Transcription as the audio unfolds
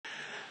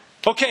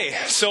Okay,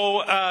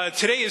 so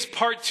today is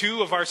part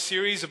 2 of our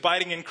series,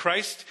 Abiding in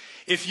Christ.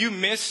 If you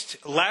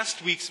missed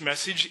last week's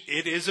message,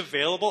 it is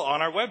available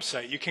on our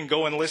website. You can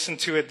go and listen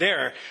to it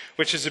there,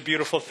 which is a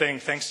beautiful thing.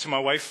 Thanks to my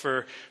wife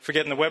for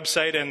getting the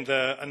website and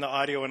the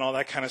audio and all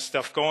that kind of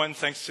stuff going.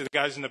 Thanks to the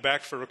guys in the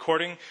back for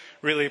recording.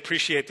 Really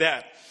appreciate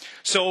that.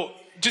 So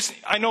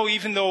I know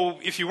even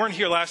though if you weren't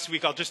here last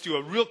week, I'll just do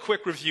a real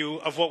quick review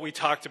of what we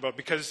talked about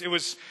because it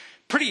was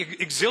pretty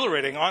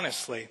exhilarating,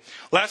 honestly.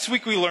 Last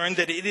week we learned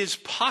that it is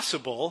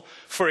possible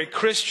for a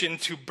Christian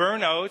to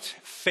burn out,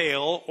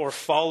 fail, or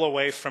fall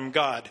away from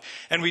God.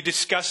 And we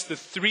discussed the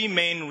 3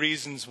 main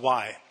reasons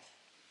why.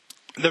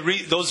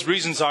 Those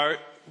reasons are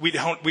we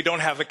don't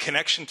have a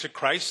connection to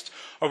Christ,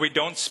 or we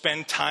don't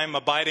spend time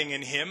abiding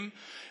in Him.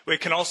 We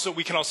can also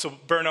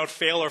burn out,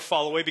 fail, or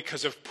fall away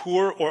because of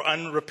poor or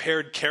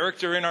unrepaired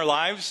character in our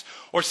lives,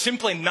 or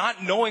simply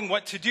not knowing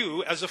what to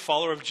do as a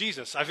follower of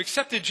Jesus. I've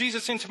accepted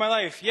Jesus into my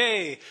life.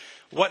 Yay!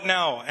 What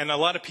now? And a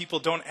lot of people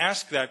don't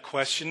ask that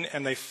question,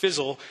 and they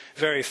fizzle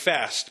very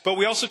fast. But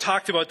we also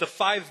talked about the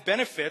 5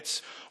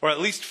 benefits, or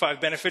at least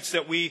 5 benefits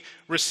that we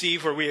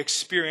receive or we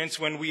experience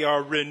when we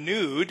are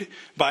renewed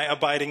by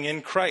abiding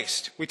in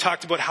Christ. We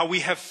talked about how we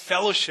have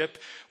fellowship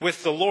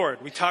with the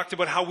Lord. We talked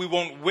about how we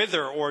won't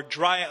wither or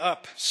dry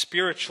up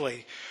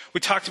spiritually.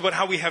 We talked about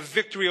how we have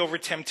victory over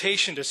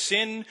temptation to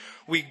sin,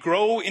 we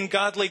grow in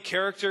godly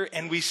character,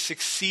 and we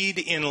succeed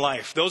in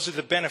life. Those are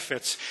the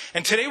benefits.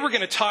 And today we're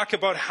going to talk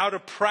about how to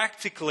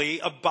practically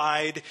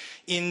abide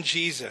in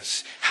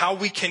Jesus, how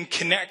we can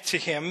connect to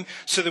Him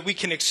so that we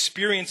can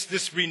experience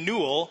this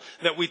renewal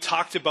that we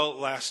talked about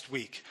last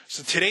week.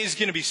 So today is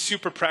going to be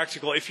super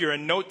practical. If you're a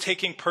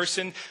note-taking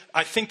person,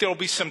 I think there will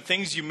be some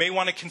things you may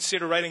want to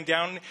consider writing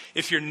down.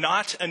 If you're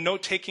not a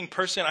note-taking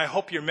person, I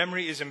hope your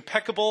memory is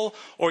impeccable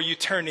or you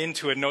turn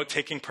into a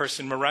note-taking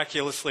person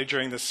miraculously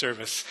during this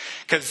service.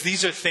 Because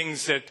these are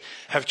things that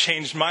have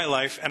changed my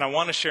life, and I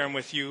want to share them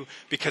with you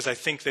because I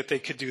think that they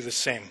could do the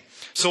same.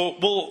 So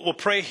we'll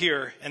pray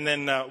here, and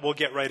then we'll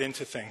get right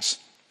into things.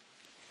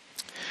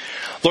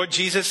 Lord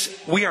Jesus,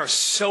 we are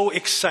so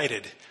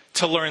excited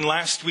to learn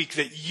last week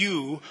that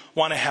you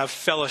want to have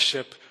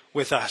fellowship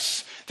with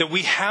us, that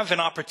we have an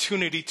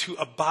opportunity to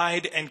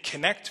abide and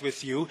connect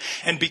with you,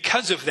 and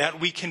because of that,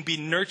 we can be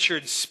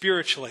nurtured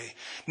spiritually.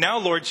 Now,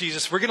 Lord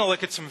Jesus, we're going to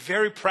look at some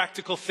very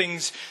practical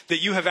things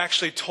that you have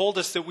actually told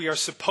us that we are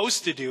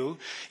supposed to do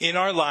in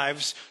our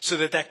lives so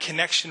that that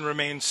connection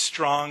remains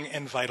strong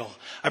and vital.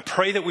 I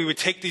pray that we would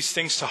take these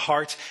things to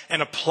heart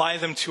and apply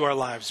them to our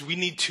lives. We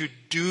need to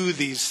do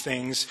these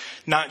things,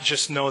 not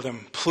just know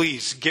them.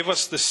 Please give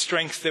us the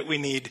strength that we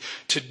need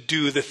to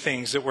do the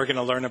things that we're going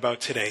to learn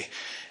about today.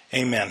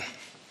 Amen.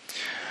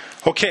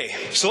 Okay,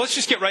 so let's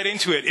just get right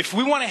into it. If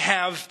we want to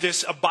have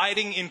this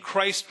abiding in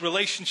Christ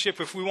relationship,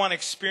 if we want to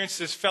experience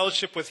this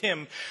fellowship with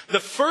Him,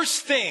 the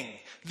first thing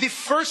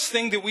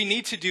that we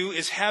need to do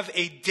is have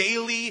a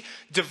daily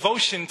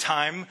devotion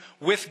time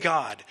with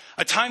God,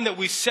 a time that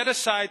we set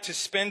aside to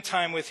spend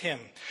time with Him.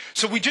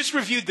 So we just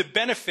reviewed the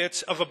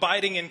benefits of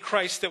abiding in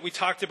Christ that we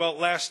talked about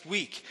last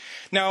week.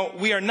 Now,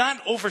 we are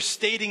not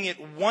overstating it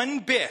one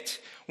bit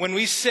when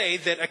we say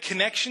that a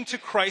connection to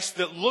Christ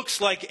that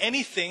looks like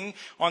anything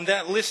on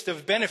that list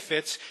of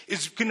benefits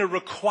is going to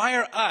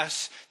require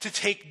us to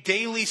take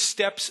daily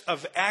steps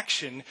of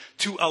action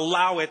to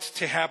allow it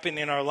to happen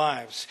in our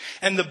lives.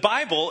 And the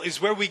Bible is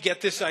where we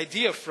get this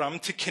idea from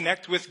to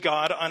connect with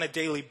God on a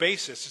daily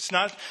basis. It's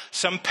not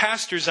some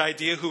pastor's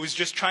idea who was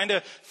just trying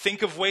to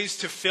think of ways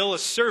to fill a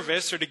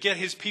service or to get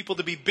his people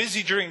to be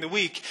busy during the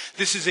week.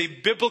 This is a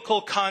biblical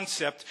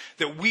concept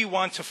that we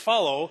want to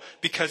follow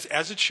because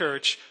as a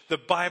church, the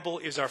Bible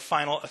is our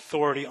final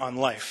authority on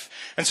life.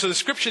 And so the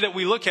scripture that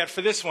we look at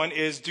for this one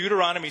is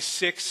Deuteronomy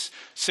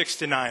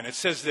 6:6-9. It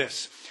says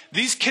this: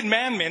 "These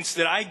commandments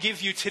that I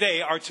give you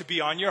today are to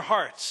be on your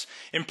hearts.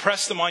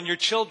 Impress them on your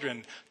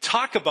children.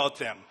 Talk about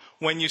them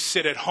when you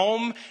sit at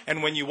home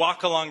and when you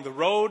walk along the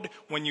road,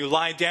 when you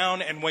lie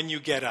down and when you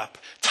get up.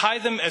 Tie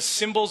them as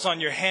symbols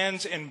on your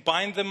hands and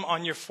bind them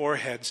on your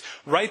foreheads.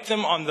 Write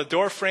them on the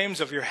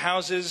doorframes of your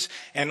houses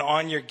and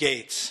on your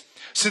gates."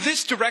 So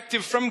this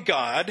directive from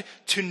God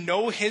to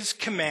know His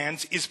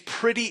commands is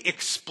pretty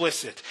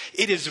explicit.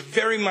 It is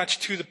very much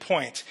to the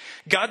point.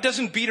 God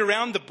doesn't beat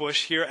around the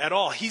bush here at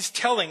all. He's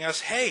telling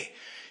us, hey,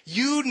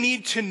 you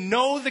need to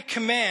know the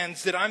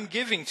commands that I'm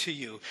giving to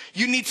you.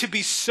 You need to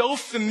be so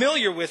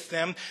familiar with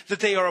them that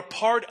they are a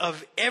part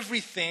of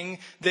everything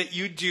that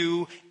you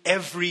do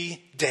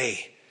every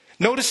day.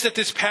 Notice that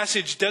this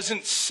passage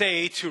doesn't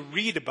say to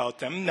read about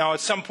them. Now,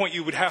 at some point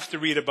you would have to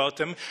read about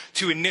them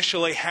to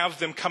initially have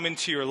them come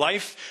into your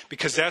life,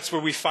 because that's where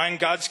we find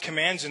God's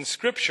commands in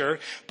Scripture.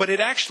 But it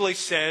actually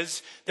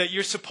says that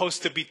you're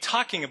supposed to be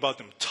talking about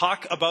them.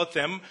 Talk about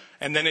them,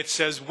 and then it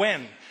says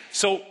when.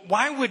 So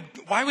why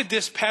would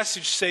this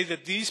passage say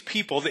that these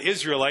people, the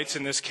Israelites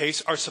in this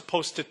case, are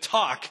supposed to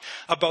talk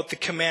about the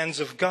commands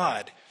of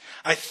God?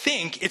 I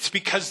think it's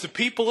because the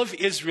people of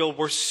Israel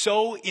were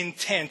so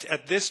intent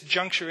at this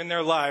juncture in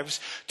their lives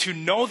to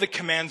know the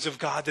commands of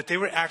God that they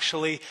were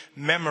actually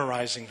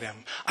memorizing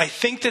them. I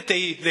think that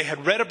they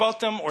had read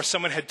about them, or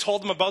someone had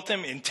told them about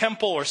them in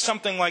temple or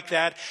something like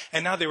that,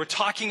 and now they were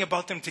talking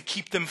about them to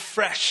keep them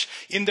fresh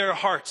in their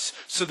hearts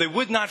so they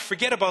would not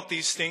forget about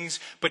these things,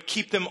 but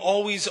keep them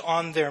always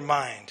on their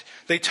mind.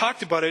 They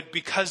talked about it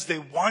because they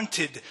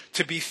wanted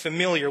to be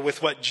familiar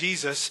with what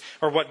Jesus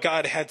or what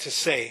God had to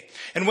say.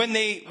 And when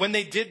they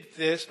did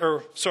this,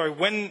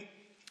 when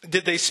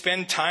did they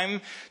spend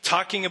time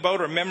talking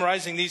about or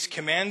memorizing these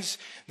commands?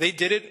 They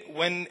did it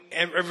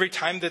every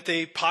time that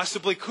they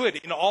possibly could,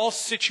 in all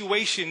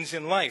situations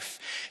in life.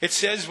 It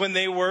says when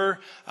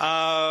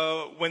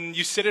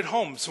you sit at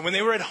home. So when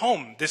they were at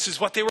home, this is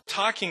what they were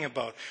talking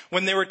about.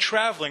 When they were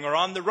traveling or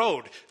on the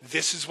road,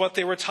 this is what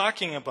they were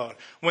talking about.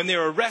 When they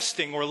were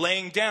resting or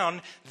laying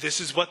down, this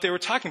is what they were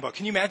talking about.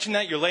 Can you imagine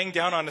that? You're laying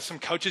down on some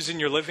couches in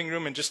your living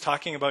room and just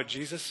talking about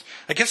Jesus?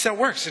 I guess that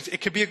works. It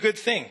could be a good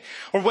thing.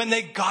 Or when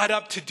they got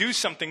up to do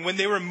something, when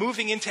they were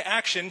moving into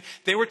action,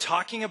 they were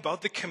talking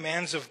about the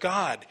commands of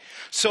God.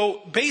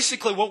 So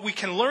basically what we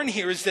can learn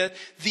here is that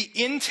the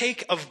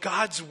intake of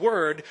God's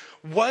word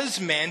was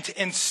meant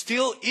and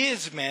still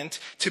is meant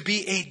to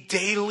be a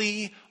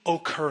daily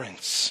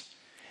occurrence.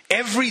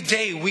 Every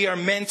day we are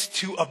meant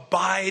to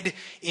abide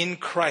in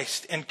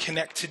Christ and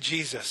connect to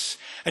Jesus.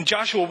 And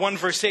Joshua 1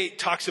 verse 8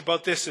 talks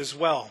about this as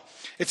well.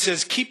 It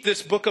says, "Keep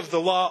this book of the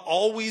law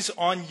always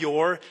on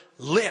your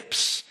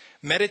lips.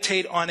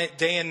 Meditate on it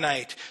day and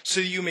night, so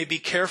you may be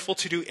careful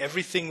to do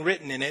everything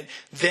written in it.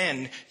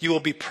 Then you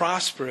will be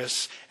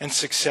prosperous and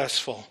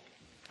successful."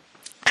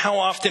 How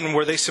often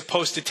were they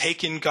supposed to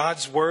take in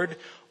God's word?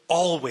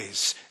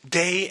 Always,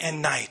 day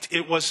and night.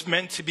 It was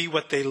meant to be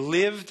what they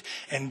lived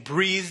and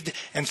breathed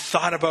and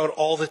thought about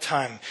all the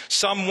time.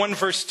 Psalm 1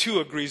 verse 2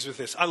 agrees with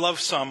this. I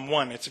love Psalm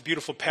 1. It's a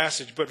beautiful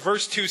passage. But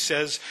verse 2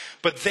 says,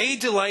 "But they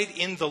delight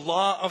in the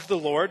law of the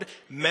Lord,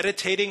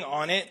 meditating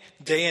on it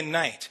day and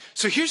night."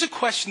 So here's a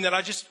question that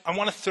I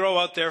want to throw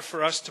out there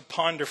for us to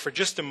ponder for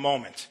just a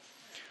moment.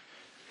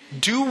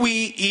 Do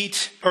we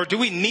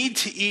need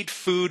to eat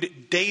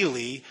food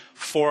daily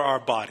for our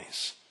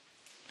bodies?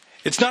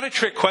 It's not a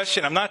trick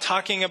question. I'm not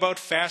talking about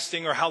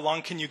fasting or how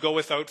long can you go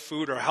without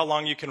food or how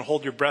long you can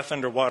hold your breath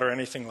underwater or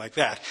anything like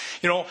that.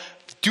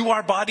 Do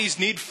our bodies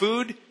need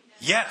food?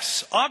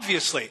 Yes,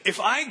 obviously. If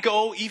I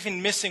go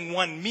even missing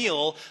one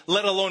meal,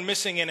 let alone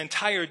missing an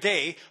entire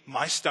day,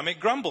 my stomach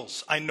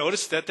grumbles. I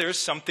notice that there's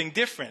something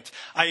different.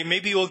 I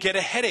maybe will get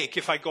a headache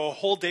if I go a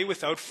whole day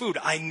without food.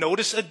 I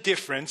notice a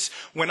difference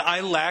when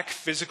I lack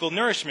physical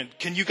nourishment.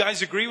 Can you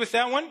guys agree with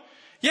that one?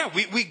 Yeah,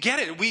 we get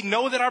it. We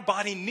know that our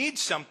body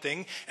needs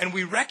something, and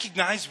we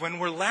recognize when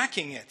we're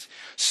lacking it.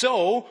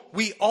 So,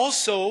 we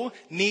also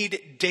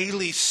need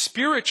daily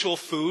spiritual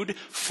food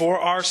for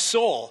our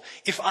soul.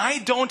 If I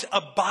don't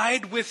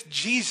abide with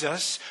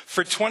Jesus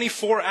for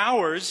 24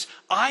 hours,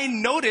 I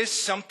notice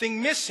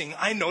something missing.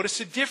 I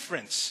notice a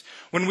difference.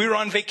 When we were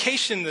on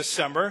vacation this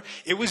summer,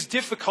 it was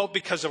difficult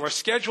because of our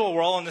schedule.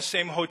 We're all in the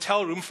same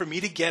hotel room for me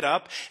to get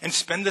up and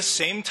spend the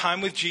same time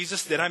with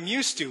Jesus that I'm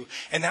used to.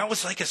 And that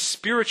was like a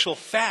spiritual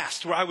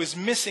fast where I was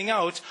missing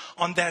out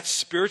on that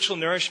spiritual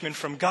nourishment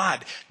from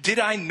God. Did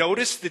I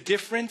notice the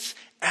difference?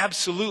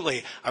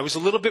 Absolutely. I was a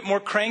little bit more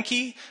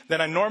cranky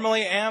than I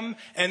normally am,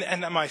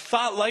 and my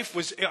thought life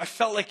I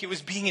felt like it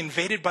was being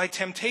invaded by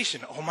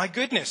temptation. Oh my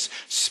goodness.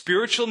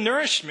 Spiritual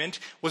nourishment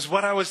was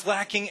what I was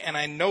lacking, and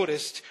I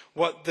noticed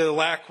what the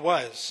lack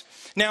was.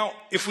 Now,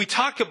 if we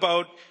talk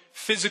about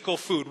physical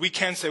food, we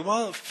can say,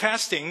 well,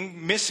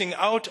 fasting, missing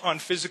out on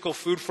physical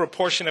food for a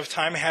portion of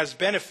time has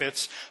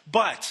benefits,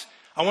 but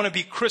I want to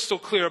be crystal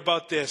clear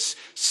about this.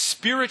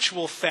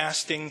 Spiritual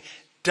fasting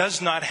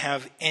does not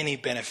have any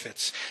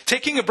benefits.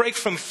 Taking a break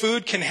from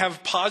food can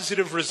have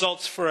positive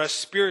results for us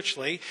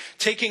spiritually.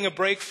 Taking a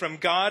break from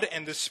God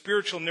and the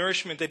spiritual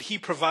nourishment that He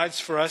provides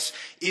for us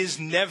is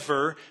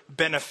never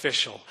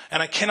beneficial.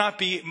 And I cannot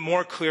be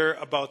more clear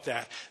about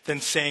that than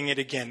saying it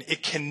again.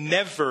 It can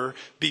never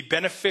be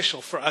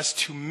beneficial for us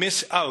to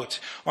miss out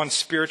on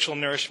spiritual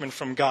nourishment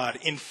from God.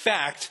 In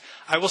fact,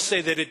 I will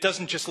say that it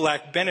doesn't just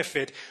lack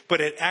benefit,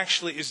 but it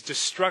actually is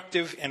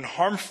destructive and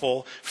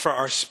harmful for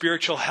our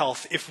spiritual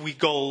health if we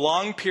go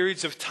long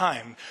periods of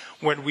time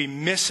when we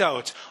miss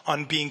out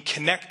on being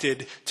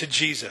connected to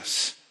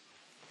Jesus.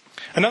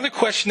 Another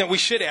question that we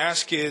should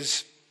ask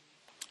is,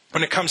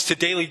 when it comes to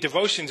daily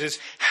devotions, is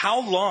how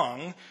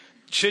long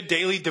should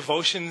daily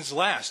devotions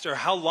last? Or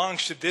how long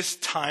should this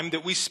time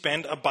that we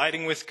spend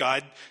abiding with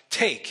God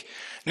take?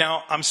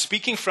 Now, I'm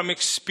speaking from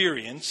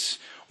experience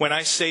when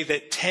I say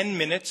that 10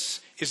 minutes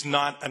is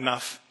not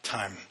enough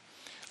time.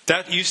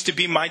 That used to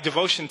be my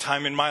devotion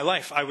time in my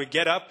life. I would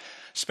get up,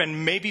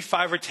 spend maybe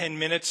 5 or 10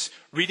 minutes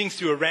reading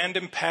through a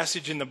random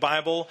passage in the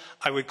Bible.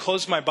 I would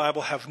close my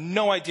Bible, have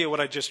no idea what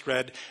I just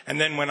read,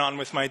 and then went on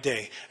with my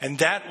day. And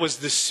that was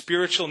the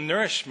spiritual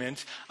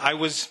nourishment I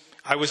was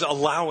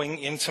allowing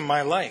into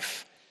my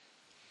life.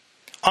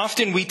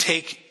 Often we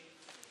take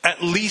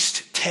at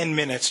least 10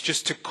 minutes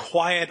just to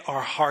quiet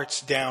our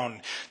hearts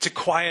down, to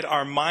quiet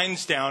our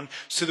minds down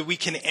so that we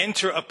can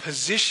enter a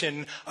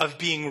position of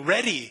being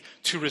ready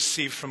to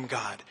receive from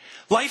God.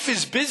 Life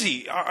is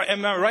busy,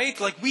 am I right?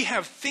 Like we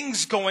have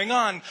things going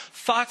on,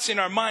 thoughts in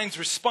our minds,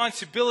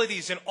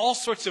 responsibilities, and all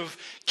sorts of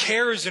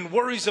cares and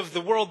worries of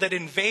the world that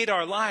invade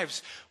our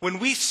lives. When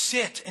we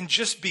sit and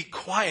just be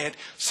quiet,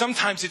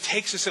 sometimes it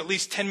takes us at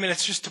least 10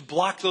 minutes just to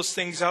block those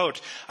things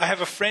out. I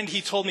have a friend,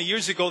 he told me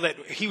years ago that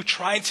he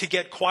tried to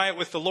get quiet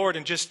with the Lord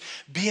and just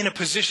be in a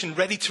position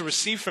ready to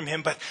receive from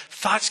him, but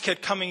thoughts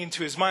kept coming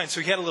into his mind.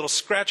 So he had a little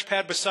scratch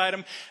pad beside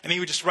him, and he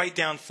would just write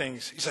down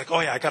things. He's like,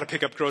 oh yeah, I got to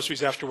pick up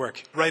groceries after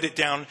work. Write it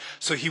down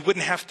so he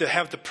wouldn't have to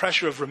have the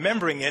pressure of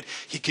remembering it.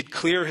 He could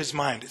clear his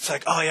mind. It's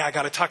like, oh yeah, I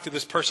got to talk to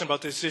this person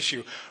about this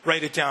issue.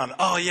 Write it down.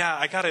 Oh yeah,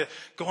 I got to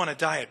go on a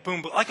diet.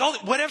 Boom. Like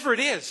whatever it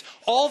is,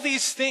 all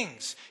these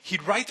things,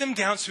 he'd write them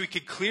down so he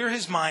could clear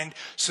his mind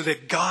so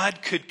that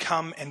God could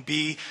come and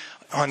be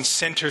on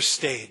center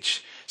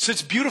stage. So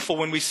it's beautiful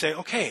when we say,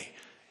 okay,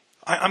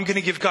 I'm going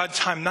to give God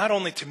time not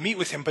only to meet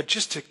with him, but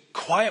just to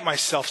quiet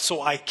myself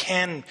so I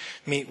can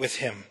meet with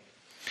him.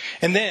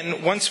 And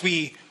then once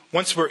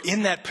we're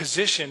in that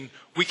position,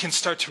 we can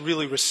start to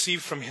really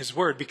receive from his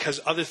word because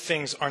other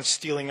things aren't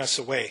stealing us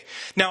away.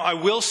 Now, I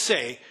will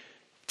say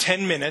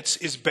 10 minutes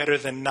is better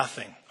than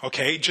nothing,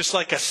 okay? Just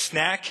like a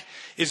snack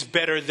is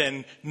better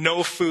than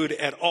no food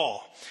at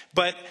all.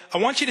 But I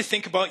want you to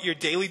think about your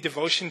daily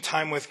devotion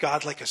time with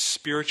God like a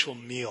spiritual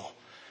meal.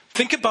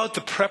 Think about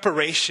the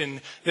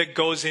preparation that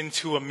goes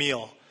into a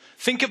meal.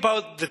 Think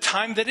about the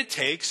time that it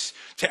takes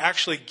to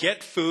actually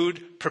get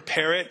food,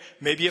 prepare it.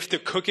 Maybe you have to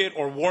cook it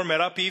or warm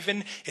it up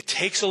even. It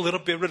takes a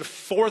little bit of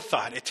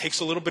forethought. It takes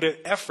a little bit of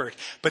effort.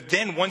 But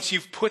then once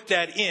you've put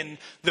that in,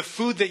 the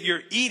food that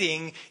you're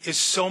eating is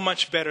so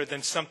much better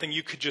than something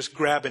you could just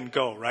grab and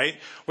go, right?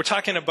 We're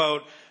talking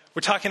about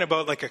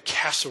like a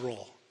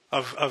casserole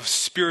of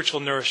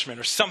spiritual nourishment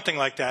or something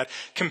like that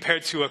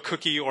compared to a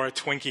cookie or a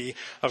Twinkie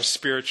of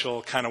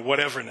spiritual kind of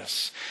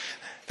whateverness.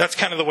 That's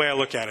kind of the way I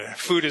look at it.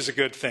 Food is a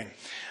good thing.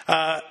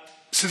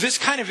 So this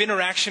kind of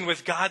interaction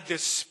with God,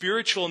 this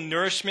spiritual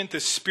nourishment,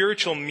 this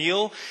spiritual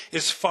meal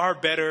is far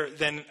better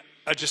than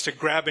just a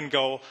grab and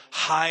go,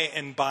 high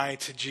and bye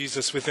to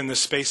Jesus within the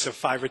space of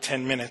 5 or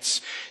 10 minutes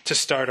to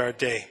start our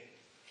day.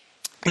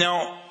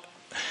 Now,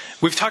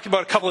 we've talked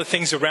about a couple of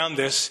things around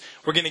this.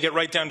 We're going to get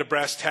right down to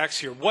brass tacks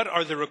here. What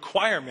are the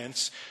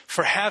requirements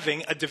for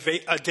having a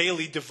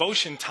daily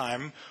devotion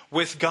time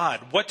with God?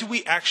 What do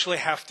we actually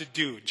have to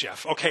do,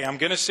 Jeff? Okay, I'm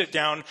going to sit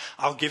down.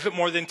 I'll give it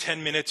more than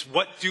 10 minutes.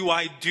 What do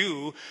I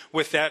do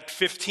with that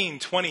 15,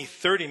 20,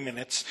 30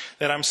 minutes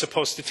that I'm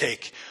supposed to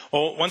take?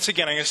 Well, once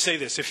again, I'm going to say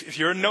this. If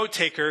you're a note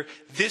taker,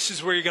 this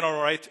is where you're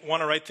going to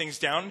want to write things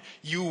down.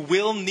 You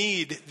will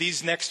need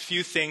these next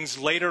few things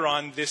later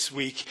on this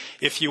week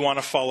if you want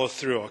to follow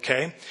through,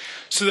 okay?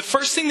 So the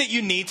first thing that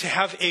you need to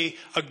have a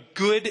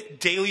good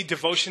daily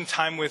devotion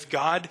time with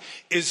God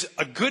is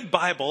a good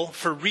Bible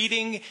for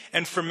reading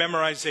and for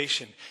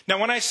memorization. Now,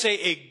 when I say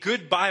a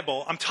good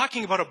Bible, I'm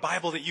talking about a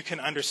Bible that you can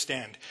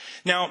understand.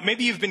 Now,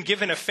 maybe you've been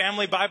given a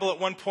family Bible at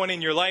one point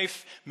in your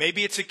life.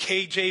 Maybe it's a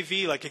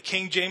KJV, like a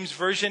King James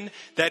Version.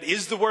 That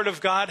is the Word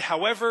of God.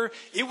 However,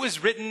 it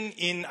was written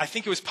I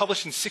think it was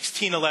published in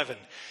 1611.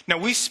 Now,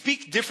 we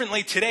speak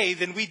differently today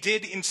than we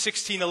did in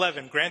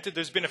 1611. Granted,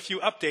 there's been a few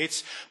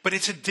updates, but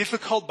it's a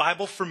difficult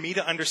Bible for me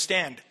to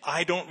understand.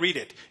 I don't read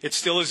it. It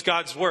still is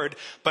God's Word.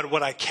 But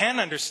what I can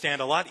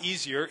understand a lot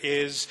easier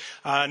is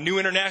New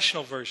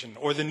International Version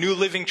or the New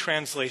Living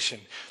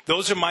Translation.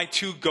 Those are my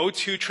two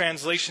go-to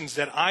translations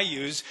that I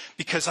use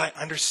because I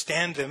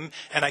understand them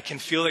and I can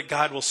feel that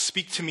God will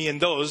speak to me in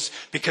those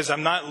because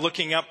I'm not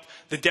looking up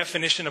the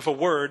definition of a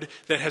word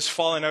that has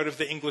fallen out of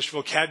the English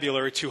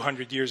vocabulary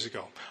 200 years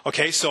ago.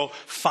 Okay, so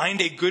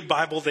find a good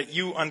Bible that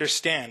you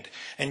understand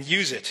and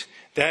use it.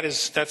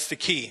 That's the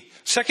key.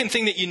 Second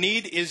thing that you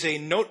need is a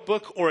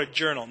notebook or a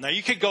journal. Now,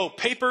 you could go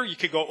paper, you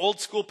could go old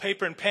school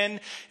paper and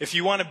pen. If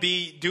you want to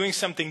be doing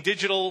something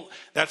digital,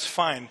 that's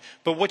fine.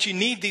 But what you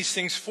need these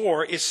things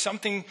for is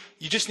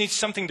you just need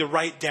something to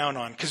write down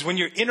on. Because when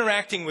you're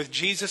interacting with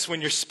Jesus,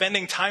 when you're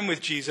spending time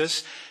with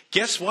Jesus,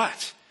 guess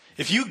what?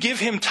 If you give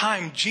him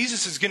time,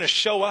 Jesus is going to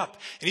show up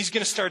and he's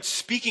going to start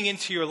speaking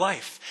into your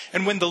life.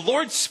 And when the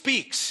Lord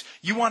speaks,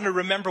 you want to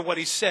remember what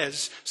he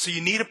says, so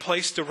you need a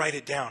place to write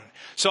it down.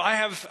 So I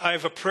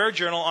have a prayer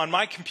journal on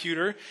my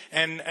computer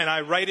and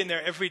I write in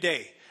there every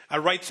day. I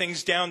write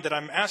things down that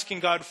I'm asking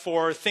God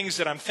for, things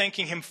that I'm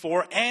thanking him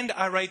for, and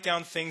I write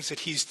down things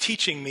that he's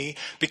teaching me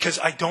because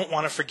I don't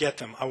want to forget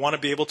them. I want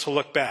to be able to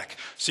look back.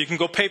 So you can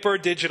go paper or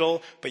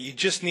digital, but you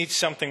just need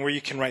something where you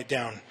can write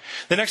down.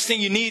 The next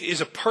thing you need is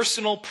a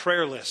personal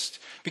prayer list.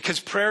 because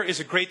prayer is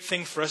a great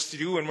thing for us to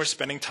do when we're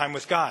spending time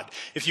with God.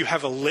 If you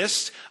have a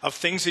list of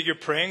things that you're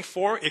praying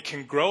for, it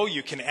can grow.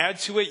 You can add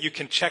to it. You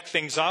can check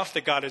things off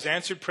that God has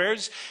answered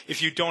prayers.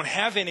 If you don't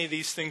have any of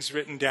these things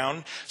written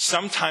down,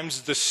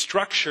 sometimes the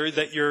structure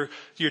that your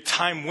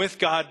time with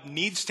God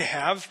needs to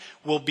have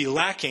will be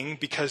lacking,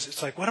 because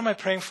it's like, what am I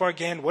praying for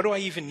again? What do I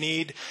even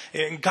need?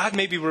 And God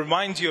maybe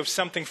reminds you of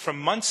something from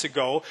months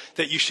ago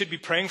that you should be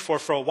praying for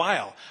a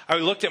while. I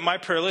looked at my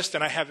prayer list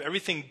and I have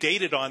everything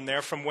dated on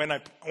there from when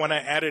I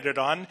added it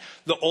on.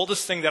 The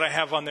oldest thing that I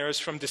have on there is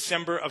from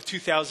December of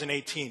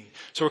 2018.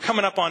 So we're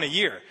coming up on a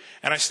year,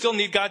 and I still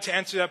need God to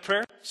answer that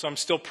prayer, so I'm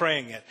still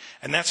praying it.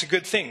 And that's a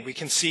good thing. We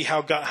can see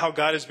how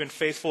God has been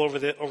faithful over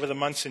the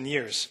months and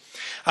years.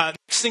 The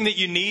next thing that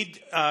you need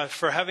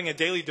for having a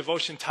daily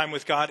devotion time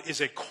with God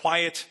is a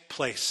quiet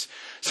place.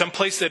 Some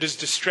place that is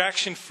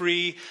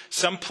distraction-free,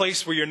 some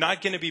place where you're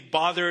not going to be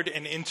bothered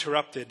and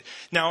interrupted.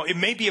 Now, it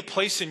may be a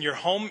place in your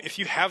home. If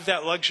you have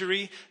that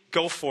luxury,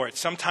 go for it.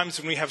 Sometimes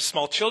when we have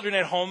small children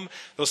at home,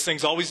 those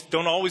things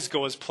don't always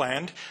go as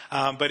planned.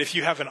 But if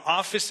you have an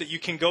office that you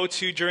can go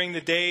to during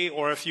the day,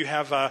 or if you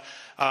have a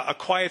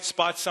quiet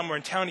spot somewhere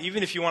in town,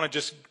 even if you want to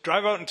just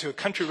drive out into a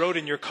country road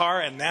in your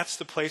car and that's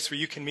the place where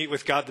you can meet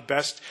with God the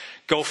best,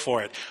 go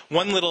for it.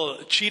 One little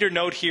cheater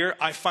note here,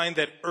 I find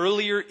that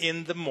earlier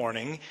in the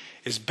morning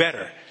is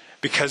better,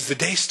 because the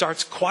day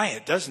starts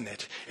quiet, doesn't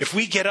it? If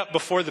we get up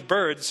before the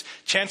birds,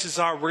 chances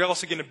are we're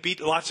also going to beat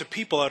lots of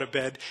people out of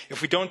bed.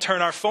 If we don't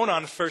turn our phone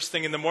on first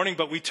thing in the morning,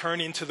 but we turn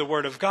into the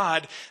Word of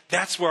God,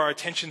 that's where our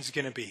attention's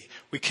going to be.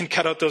 We can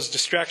cut out those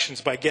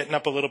distractions by getting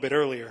up a little bit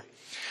earlier.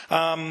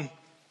 And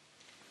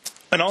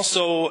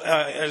also,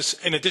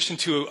 in addition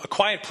to a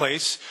quiet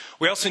place,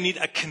 we also need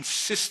a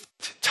consistent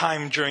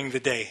time during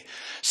the day.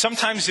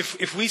 Sometimes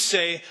if we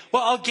say,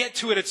 well, I'll get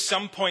to it at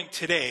some point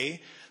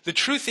today, the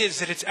truth is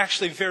that it's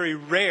actually very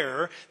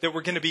rare that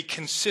we're going to be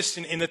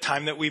consistent in the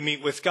time that we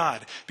meet with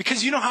God.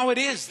 Because you know how it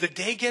is. The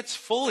day gets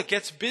full. It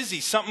gets busy.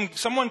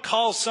 Someone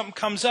calls, something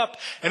comes up,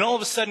 and all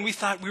of a sudden we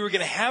thought we were going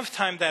to have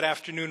time that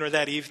afternoon or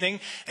that evening,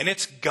 and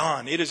it's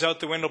gone. It is out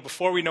the window.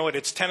 Before we know it,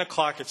 it's 10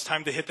 o'clock. It's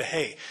time to hit the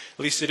hay.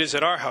 At least it is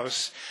at our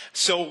house.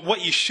 So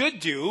what you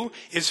should do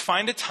is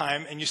find a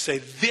time and you say,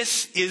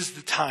 this is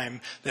the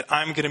time that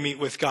I'm going to meet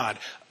with God.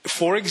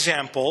 For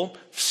example,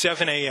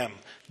 7 a.m.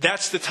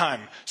 That's the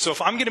time. So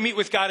if I'm going to meet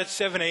with God at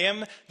 7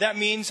 a.m., that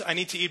means I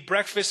need to eat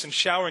breakfast and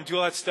shower and do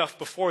all that stuff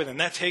before then.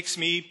 That takes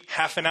me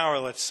half an hour,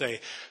 let's say.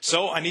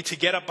 So I need to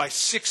get up by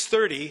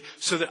 6:30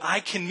 so that I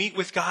can meet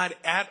with God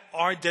at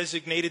our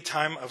designated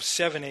time of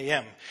 7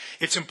 a.m.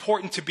 It's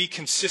important to be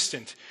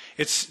consistent.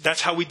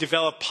 That's how we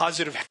develop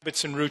positive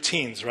habits and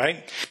routines,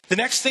 right? The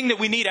next thing that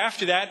we need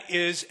after that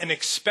is an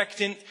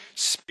expectant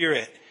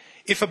spirit.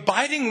 If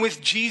abiding with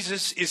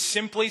Jesus is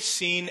simply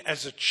seen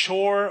as a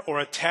chore or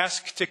a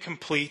task to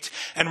complete,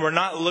 and we're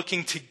not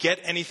looking to get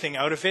anything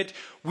out of it,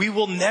 we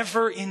will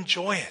never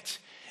enjoy it.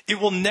 It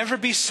will never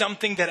be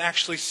something that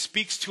actually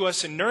speaks to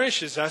us and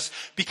nourishes us,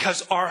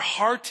 because our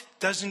heart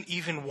doesn't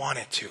even want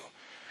it to.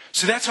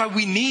 So that's why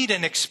we need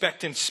an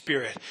expectant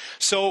spirit.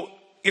 So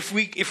if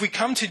we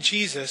come to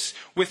Jesus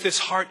with this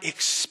heart,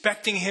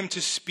 expecting him to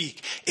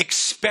speak,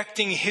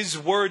 expecting his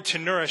word to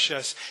nourish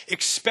us,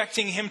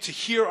 expecting him to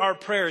hear our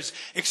prayers,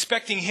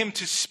 expecting him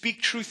to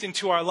speak truth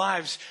into our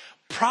lives,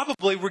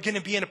 probably we're going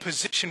to be in a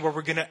position where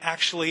we're going to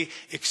actually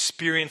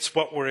experience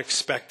what we're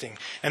expecting.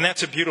 And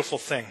that's a beautiful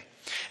thing.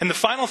 And the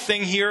final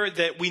thing here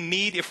that we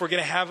need if we're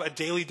going to have a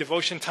daily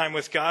devotion time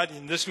with God,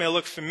 and this may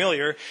look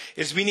familiar,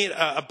 is we need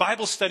a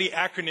Bible study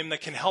acronym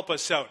that can help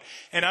us out.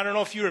 And I don't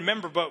know if you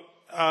remember, but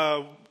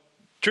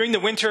during the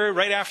winter,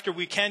 right after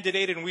we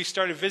candidated and we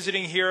started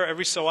visiting here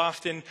every so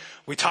often,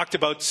 we talked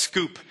about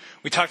SCOOP.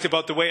 We talked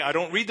about the way I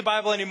don't read the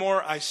Bible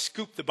anymore, I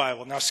scoop the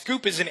Bible. Now,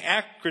 SCOOP is an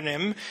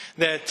acronym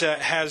that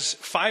has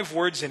 5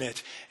 words in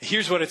it.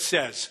 Here's what it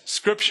says: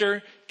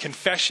 Scripture,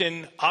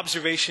 confession,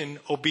 observation,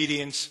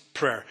 obedience,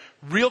 prayer.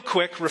 Real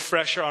quick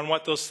refresher on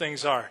what those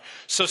things are.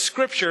 So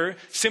Scripture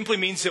simply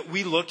means that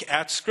we look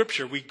at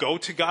Scripture. We go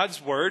to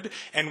God's Word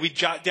and we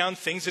jot down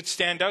things that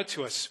stand out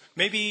to us.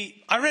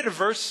 Maybe I read a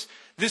verse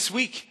this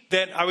week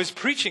that I was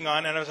preaching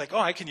on, and I was like, oh,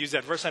 I can use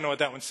that verse. I know what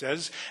that one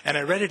says. And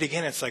I read it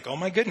again. It's like, oh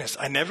my goodness,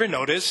 I never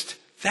noticed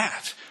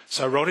that.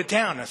 So I wrote it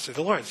down. I said,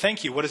 Lord,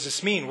 thank you. What does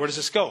this mean? Where does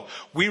this go?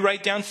 We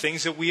write down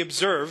things that we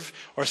observe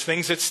or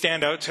things that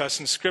stand out to us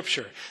in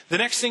Scripture. The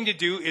next thing to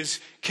do is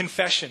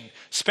confession.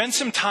 Spend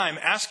some time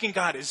asking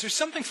God, is there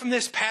something from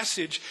this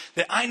passage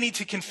that I need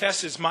to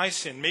confess as my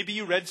sin? Maybe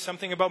you read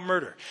something about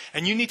murder,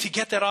 and you need to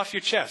get that off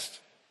your chest.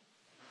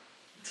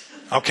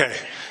 Okay.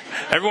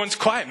 Everyone's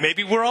quiet.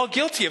 Maybe we're all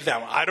guilty of that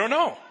one. I don't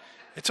know.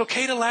 It's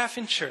okay to laugh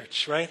in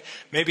church, right?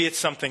 Maybe it's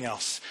something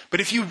else. But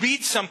if you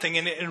read something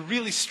and it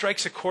really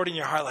strikes a chord in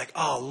your heart, like,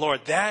 oh,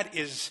 Lord, that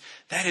is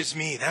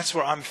me. That's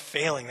where I'm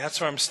failing.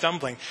 That's where I'm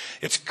stumbling.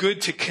 It's good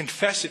to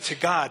confess it to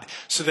God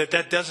so that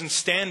that doesn't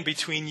stand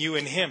between you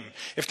and him.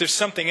 If there's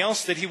something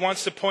else that he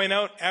wants to point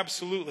out,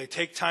 absolutely.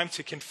 Take time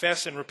to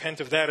confess and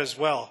repent of that as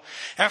well.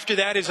 After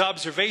that is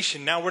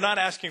observation. Now, we're not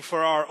asking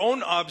for our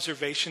own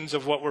observations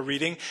of what we're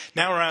reading.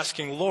 Now we're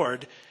asking,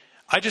 Lord,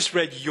 I just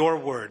read your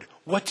word.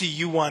 What do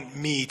you want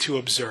me to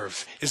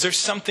observe? Is there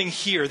something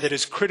here that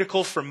is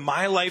critical for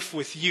my life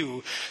with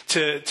you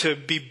to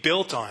be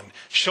built on?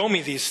 Show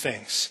me these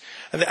things.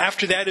 And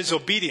after that is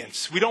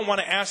obedience. We don't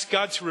want to ask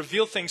God to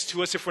reveal things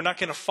to us if we're not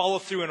going to follow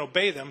through and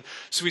obey them.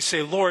 So we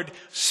say, Lord,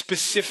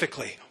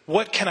 specifically,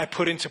 what can I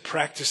put into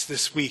practice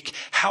this week?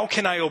 How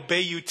can I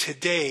obey you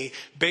today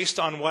based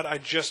on what I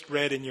just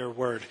read in your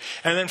word?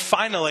 And then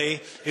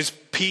finally is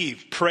P,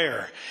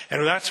 prayer.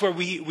 And that's where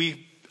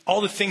we all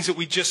the things that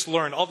we just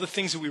learned, all the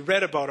things that we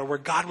read about or where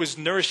God was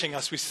nourishing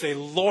us, we say,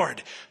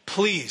 Lord,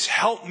 please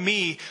help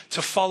me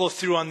to follow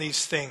through on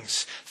these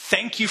things.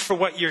 Thank you for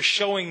what you're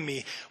showing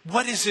me.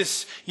 What is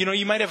this? You know,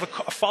 you might have a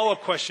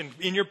follow-up question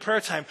in your prayer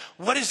time.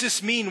 What does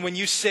this mean when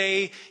you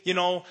say,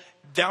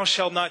 thou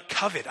shalt not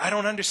covet? I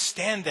don't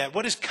understand that.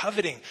 What is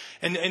coveting?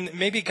 And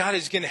maybe God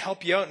is going to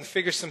help you out and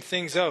figure some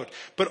things out.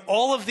 But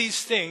all of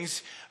these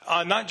things,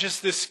 not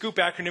just this SCOOP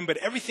acronym, but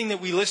everything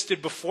that we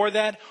listed before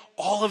that,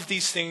 all of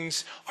these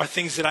things are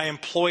things that I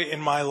employ in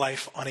my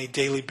life on a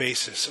daily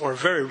basis, or a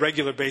very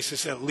regular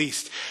basis at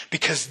least,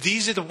 because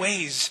these are the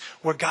ways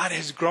where God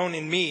has grown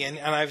in me, and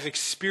I've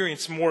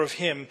experienced more of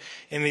him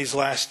in these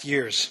last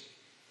years.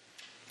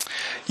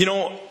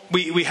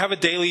 We have a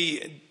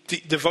daily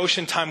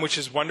devotion time, which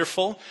is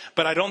wonderful,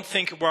 but I don't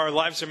think where our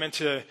lives are meant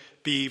to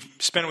be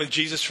spent with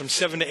Jesus from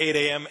 7 to 8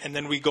 a.m. and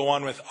then we go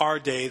on with our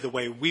day the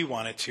way we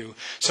want it to.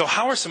 So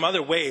how are some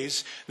other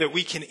ways that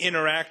we can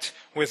interact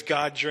with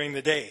God during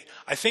the day?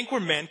 I think we're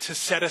meant to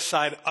set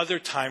aside other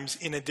times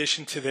in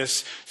addition to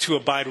this to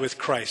abide with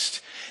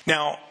Christ.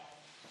 Now,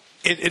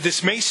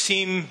 this may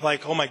seem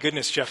like, oh my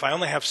goodness, Jeff, I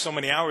only have so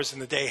many hours in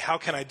the day. How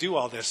can I do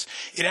all this?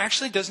 It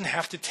actually doesn't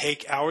have to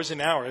take hours and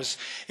hours.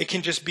 It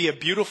can just be a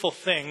beautiful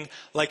thing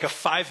like a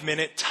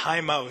 5-minute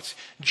timeout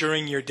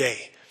during your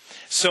day.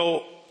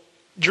 So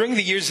during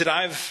the years that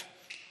I've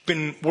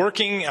been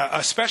working,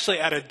 especially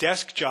at a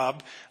desk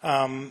job,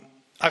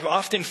 I've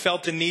often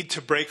felt the need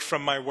to break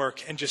from my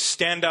work and just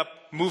stand up,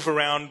 move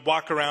around,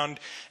 walk around,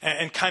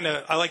 and kind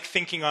of, I like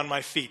thinking on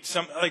my feet.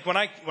 Like when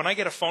I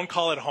get a phone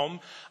call at home,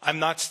 I'm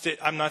not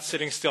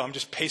sitting still. I'm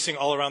just pacing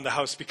all around the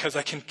house because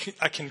I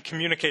can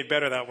communicate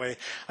better that way.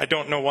 I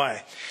don't know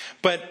why.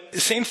 But the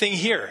same thing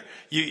here.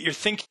 You're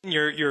thinking,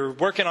 you're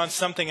working on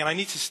something, and I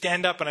need to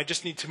stand up and I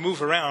just need to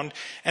move around.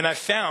 And I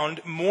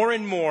found more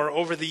and more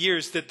over the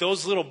years that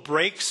those little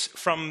breaks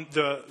from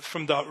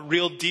the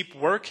real deep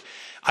work,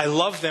 I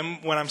love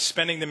them when I'm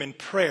spending them in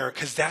prayer,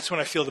 because that's when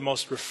I feel the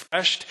most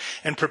refreshed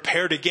and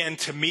prepared again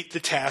to meet the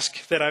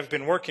task that I've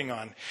been working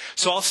on.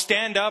 So I'll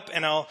stand up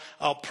and I'll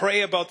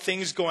pray about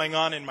things going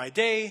on in my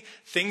day,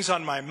 things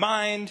on my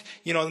mind,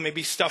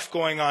 maybe stuff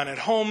going on at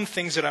home,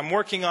 things that I'm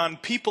working on,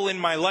 people in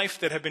my life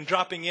that have been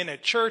dropping in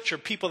at church or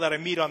people that I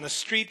meet on the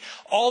street,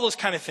 all those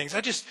kind of things. I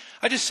just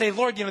say,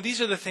 Lord,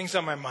 these are the things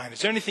on my mind.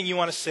 Is there anything you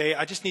want to say?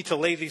 I just need to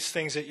lay these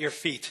things at your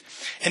feet.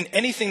 And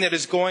anything that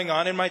is going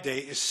on in my day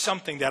is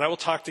something that I will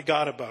talk to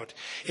God about.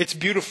 It's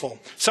beautiful.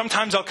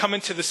 Sometimes I'll come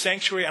into the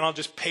sanctuary and I'll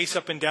just pace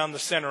up and down the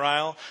center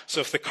aisle.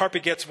 So if the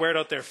carpet gets weared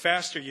out there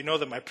faster, you know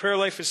that my prayer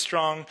life is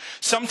strong.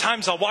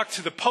 Sometimes I'll walk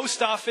to the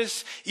post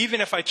office.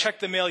 Even if I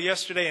checked the mail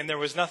yesterday and there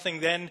was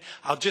nothing then,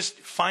 I'll just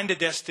find a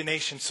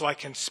destination so I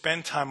can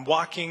spend time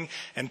walking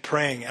and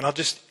praying. And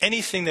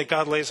anything that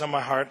God lays on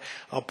my heart,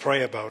 I'll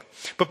pray about.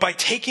 But by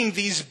taking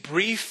these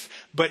brief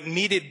but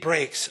needed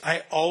breaks,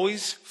 I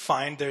always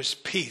find there's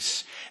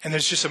peace. And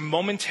there's just a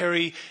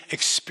momentary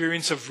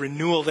experience of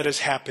renewal that has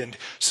happened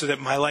so that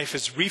my life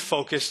is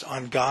refocused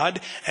on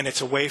God and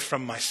it's away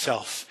from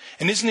myself.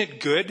 And isn't it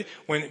good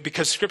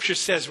because Scripture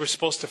says we're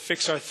supposed to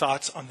fix our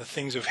thoughts on the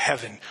things of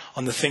heaven,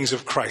 on the things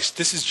of Christ.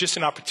 This is just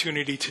an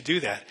opportunity to do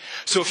that.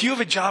 So if you have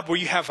a job where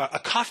you have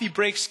a coffee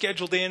break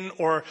scheduled in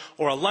or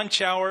a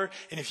lunch hour,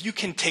 and if you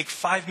can take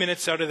 5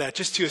 minutes out of that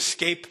just to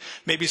escape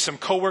maybe some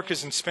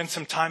coworkers and spend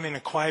some time in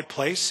a quiet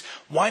place,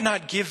 why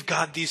not give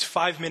God these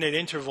 5-minute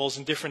intervals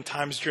in different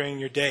times during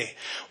your day?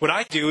 What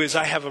I do is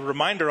I have a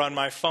reminder on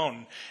my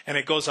phone, and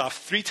it goes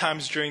off 3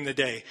 times during the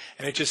day,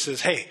 and it just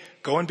says, hey,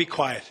 go and be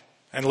quiet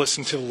and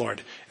listen to the Lord.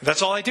 And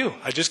that's all I do.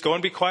 I just go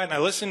and be quiet and I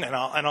listen and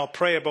I'll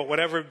pray about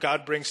whatever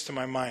God brings to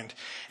my mind.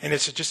 And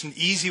it's just an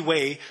easy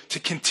way to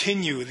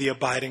continue the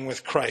abiding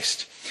with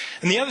Christ.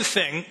 And the other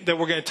thing that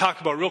we're going to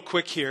talk about real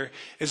quick here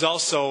is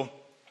also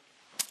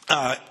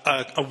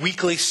a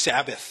weekly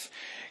Sabbath.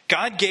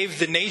 God gave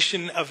the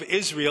nation of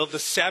Israel the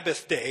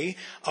Sabbath day,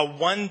 a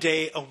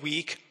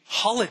 1-day-a-week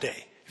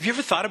holiday. Have you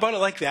ever thought about it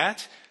like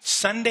that?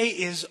 Sunday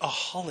is a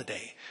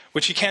holiday,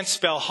 which you can't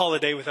spell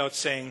holiday without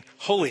saying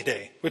holy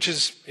day, which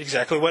is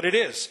exactly what it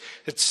is.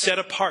 It's set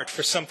apart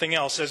for something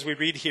else, as we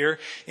read here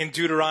in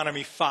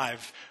Deuteronomy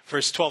 5,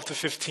 verse 12 to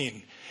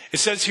 15. It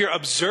says here,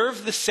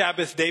 observe the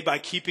Sabbath day by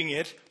keeping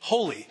it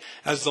holy,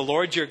 as the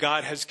Lord your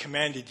God has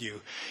commanded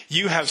you.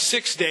 You have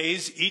 6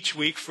 days each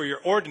week for your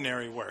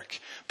ordinary work.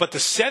 But the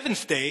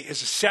seventh day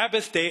is a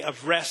Sabbath day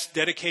of rest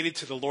dedicated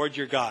to the Lord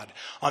your God.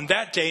 On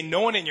that day,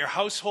 no one in your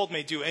household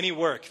may do any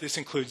work. This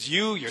includes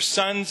you, your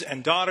sons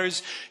and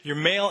daughters, your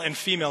male and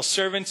female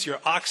servants, your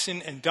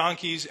oxen and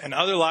donkeys, and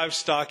other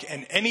livestock,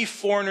 and any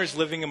foreigners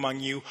living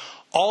among you.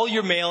 All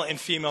your male and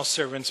female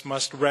servants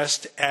must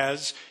rest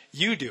as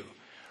you do.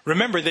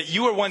 Remember that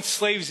you were once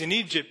slaves in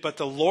Egypt, but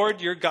the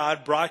Lord your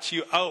God brought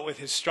you out with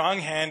his strong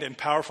hand and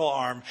powerful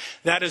arm.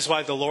 That is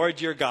why the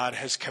Lord your God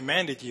has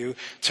commanded you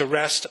to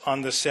rest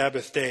on the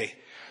Sabbath day.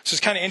 So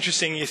it's kind of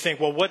interesting. You think,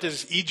 well, what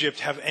does Egypt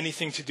have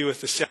anything to do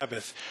with the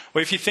Sabbath?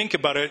 Well, if you think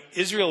about it,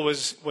 Israel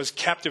was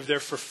captive there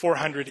for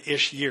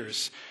 400-ish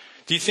years.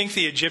 Do you think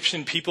the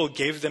Egyptian people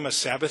gave them a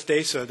Sabbath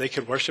day so that they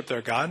could worship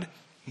their God?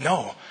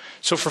 No.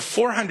 So for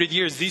 400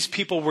 years, these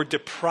people were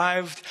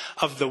deprived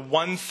of the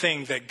one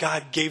thing that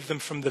God gave them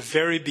from the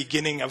very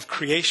beginning of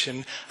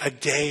creation, a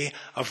day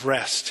of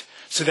rest.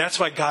 So that's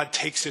why God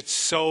takes it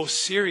so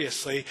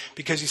seriously,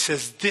 because he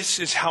says, this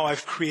is how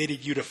I've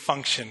created you to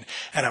function,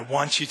 and I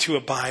want you to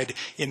abide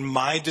in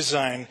my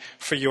design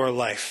for your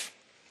life.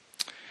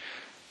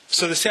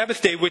 So the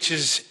Sabbath day, which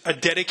is a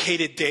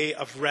dedicated day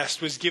of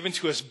rest, was given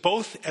to us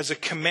both as a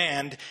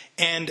command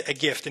and a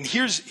gift. And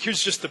here's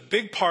just the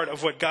big part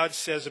of what God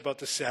says about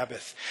the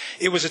Sabbath.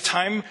 It was a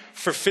time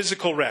for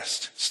physical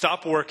rest.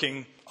 Stop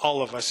working,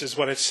 all of us, is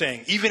what it's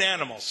saying. Even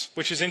animals,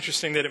 which is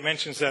interesting that it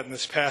mentions that in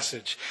this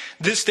passage.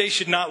 This day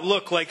should not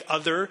look like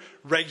other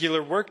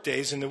regular work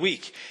days in the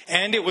week.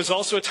 And it was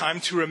also a time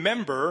to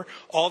remember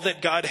all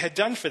that God had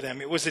done for them.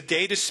 It was a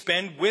day to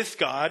spend with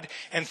God,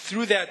 and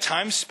through that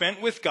time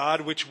spent with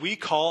God, which we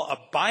call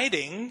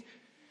abiding,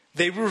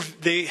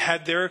 they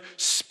had their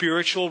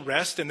spiritual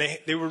rest, and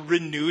they were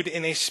renewed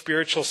in a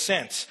spiritual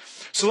sense.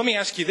 So let me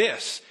ask you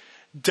this.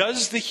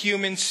 Does the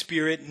human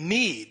spirit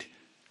need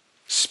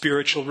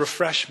spiritual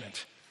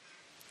refreshment?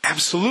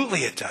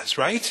 Absolutely it does,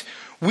 right?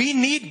 We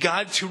need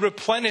God to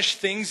replenish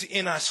things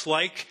in us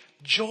like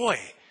joy.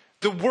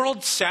 The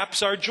world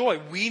saps our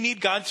joy. We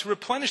need God to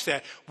replenish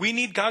that. We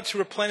need God to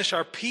replenish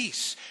our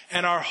peace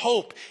and our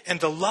hope and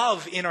the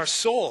love in our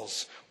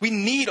souls. We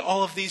need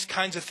all of these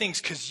kinds of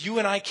things because you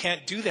and I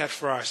can't do that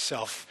for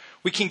ourselves.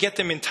 We can get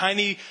them in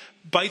tiny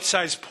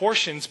bite-sized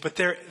portions, but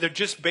they're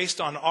just based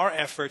on our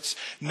efforts,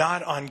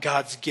 not on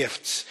God's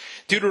gifts.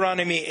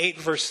 Deuteronomy 8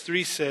 verse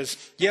 3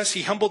 says, yes,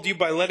 he humbled you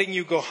by letting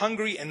you go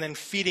hungry and then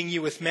feeding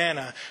you with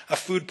manna, a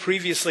food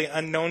previously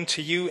unknown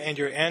to you and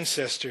your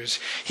ancestors.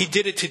 He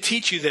did it to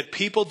teach you that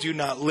people do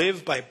not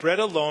live by bread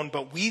alone,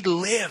 but we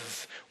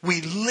live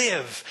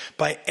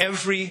by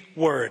every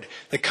word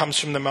that comes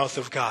from the mouth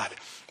of God.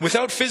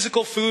 Without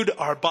physical food,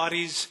 our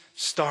bodies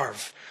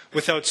starve.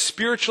 Without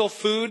spiritual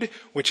food,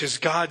 which is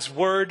God's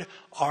word,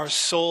 our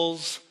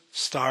souls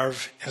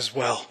starve as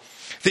well.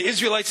 The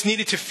Israelites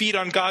needed to feed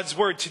on God's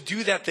word. To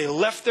do that, they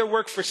left their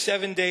work for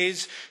 7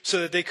 days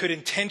so that they could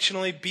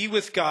intentionally be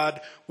with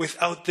God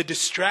without the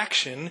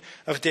distraction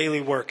of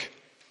daily work.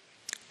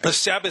 The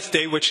Sabbath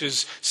day, which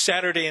is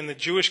Saturday in the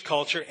Jewish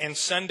culture and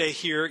Sunday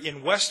here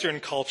in Western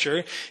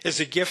culture, is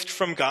a gift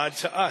from God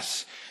to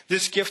us.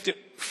 This gift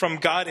from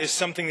God is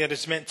something that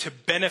is meant to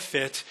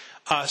benefit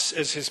us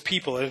as his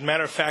people. As a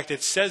matter of fact,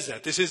 it says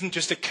that. This isn't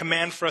just a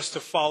command for us to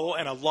follow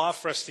and a law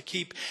for us to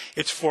keep.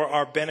 It's for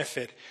our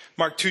benefit.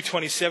 Mark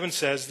 2:27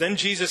 says, then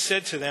Jesus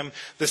said to them,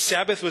 the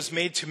Sabbath was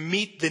made to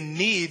meet the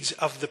needs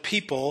of the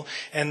people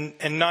and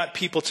not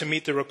people to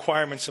meet the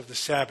requirements of the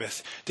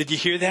Sabbath. Did you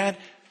hear that?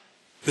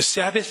 The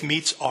Sabbath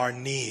meets our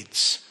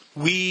needs.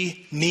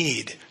 We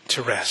need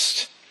to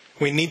rest.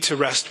 We need to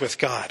rest with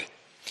God.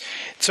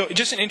 So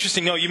just an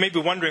interesting note, you may be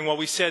wondering, well,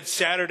 we said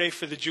Saturday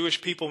for the Jewish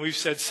people, and we've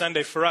said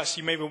Sunday for us.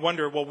 You may be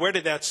wondering, well, where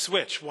did that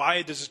switch?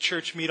 Why does a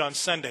church meet on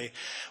Sunday?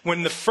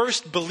 When the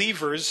first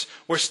believers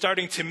were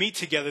starting to meet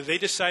together, they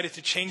decided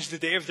to change the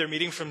day of their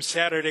meeting from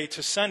Saturday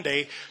to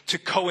Sunday to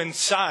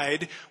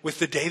coincide with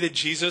the day that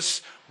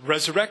Jesus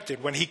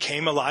resurrected, when he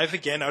came alive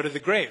again out of the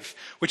grave,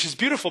 which is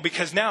beautiful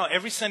because now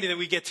every Sunday that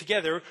we get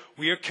together,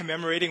 we are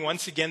commemorating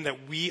once again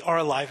that we are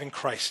alive in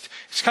Christ.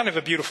 It's kind of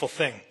a beautiful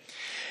thing.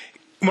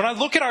 When I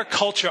look at our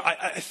culture,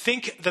 I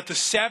think that the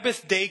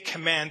Sabbath day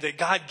command that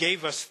God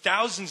gave us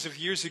thousands of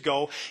years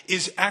ago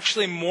is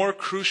actually more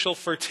crucial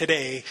for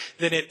today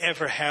than it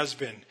ever has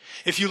been.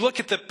 If you look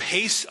at the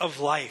pace of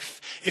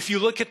life, if you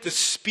look at the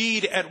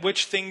speed at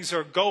which things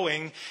are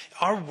going,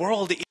 our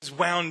world is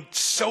wound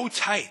so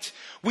tight.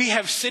 We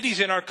have cities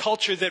in our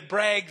culture that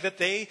brag that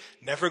they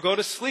never go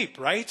to sleep,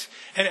 right?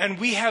 And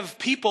we have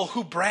people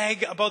who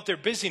brag about their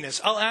busyness.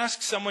 I'll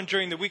ask someone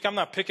during the week, I'm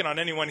not picking on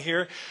anyone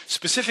here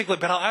specifically,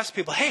 but I'll ask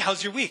people, hey,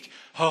 how's your week?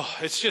 Oh,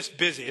 it's just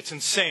busy. It's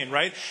insane,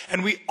 right?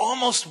 And we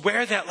almost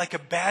wear that like a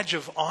badge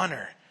of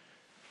honor.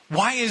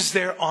 Why is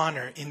there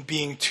honor in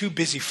being too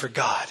busy for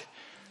God?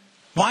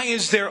 Why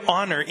is there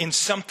honor in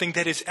something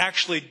that is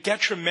actually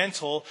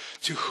detrimental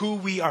to who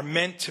we are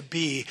meant to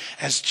be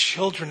as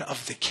children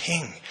of the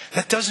King?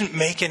 That doesn't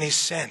make any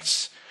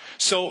sense.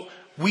 So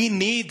we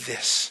need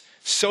this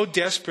so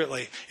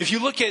desperately. If you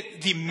look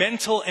at the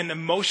mental and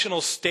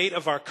emotional state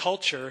of our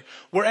culture,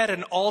 we're at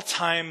an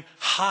all-time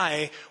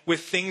high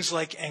with things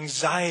like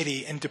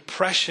anxiety and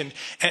depression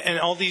and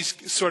all these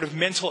sort of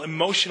mental,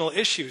 emotional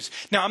issues.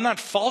 Now, I'm not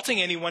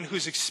faulting anyone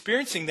who's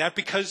experiencing that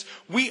because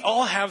we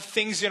all have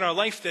things in our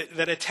life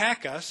that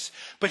attack us.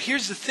 But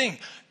here's the thing.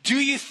 Do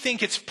you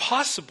think it's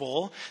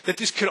possible that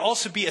this could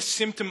also be a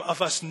symptom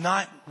of us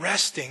not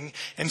resting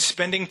and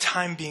spending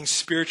time being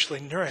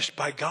spiritually nourished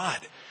by God?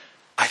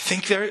 I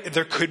think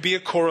there could be a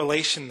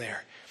correlation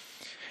there.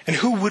 And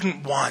who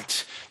wouldn't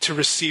want to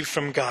receive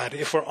from God,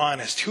 if we're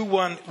honest? Who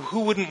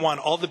wouldn't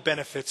want all the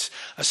benefits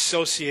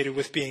associated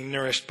with being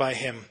nourished by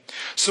Him?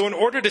 So in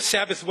order to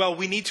Sabbath well,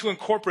 we need to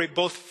incorporate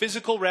both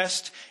physical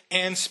rest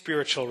and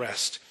spiritual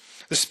rest.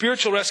 The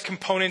spiritual rest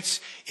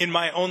components in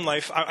my own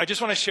life, I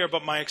just want to share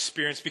about my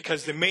experience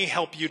because they may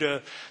help you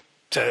to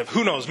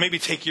who knows, maybe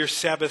take your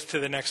Sabbath to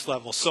the next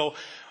level. So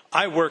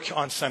I work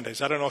on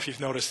Sundays. I don't know if you've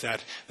noticed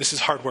that. This is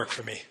hard work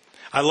for me.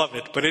 I love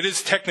it, but it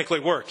is technically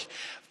work.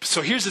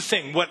 So here's the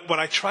thing. What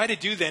I try to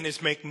do then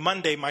is make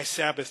Monday my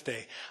Sabbath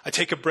day. I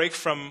take a break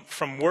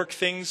from work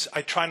things.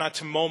 I try not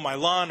to mow my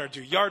lawn or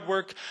do yard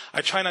work. I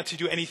try not to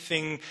do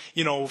anything,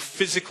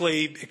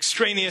 physically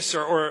extraneous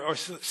or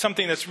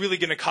something that's really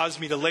going to cause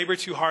me to labor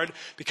too hard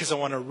because I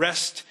want to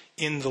rest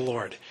in the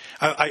Lord.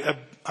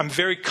 I'm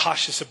very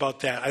cautious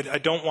about that. I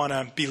don't want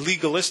to be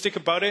legalistic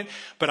about it,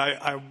 but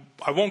I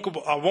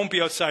won't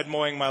be outside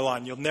mowing my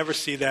lawn. You'll never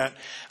see that.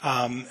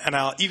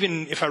 And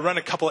even if I run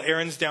a couple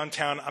errands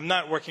downtown, I'm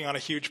not working on a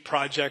huge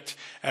project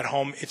at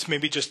home. It's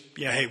maybe just,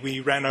 hey, we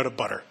ran out of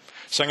butter,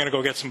 so I'm going to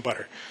go get some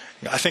butter.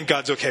 I think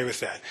God's okay with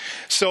that.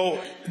 So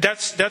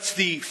that's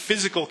the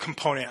physical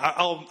component.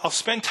 I'll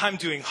spend time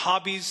doing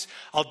hobbies.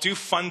 I'll do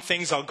fun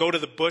things. I'll go to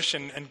the bush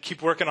and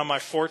keep working on my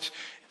fort.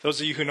 Those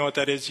of you who know what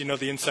that is, you know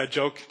the inside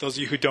joke. Those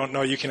of you who don't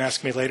know, you can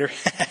ask me later.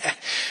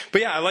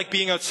 But yeah, I like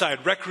being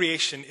outside.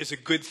 Recreation is a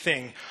good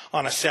thing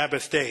on a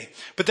Sabbath day.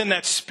 But then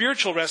that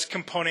spiritual rest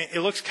component,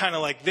 it looks kind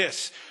of like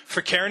this.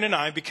 For Karen and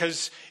I,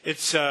 because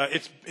it's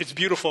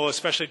beautiful,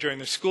 especially during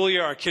the school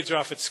year. Our kids are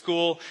off at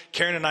school.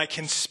 Karen and I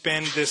can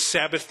spend this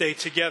Sabbath day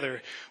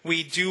together.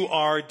 We do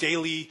our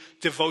daily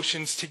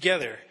devotions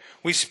together.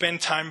 We spend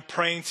time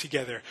praying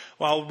together.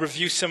 I'll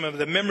review some of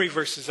the memory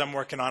verses I'm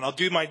working on. I'll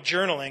do my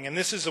journaling. And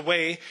this is a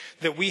way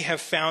that we have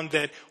found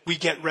that we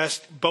get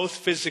rest both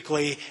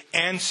physically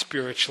and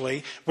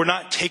spiritually. We're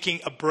not taking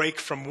a break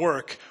from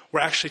work.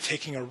 We're actually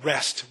taking a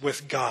rest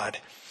with God.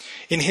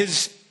 In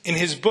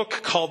his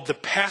book called The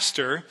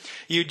Pastor,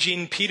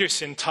 Eugene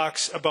Peterson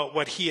talks about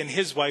what he and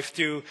his wife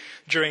do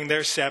during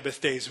their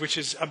Sabbath days, which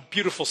is a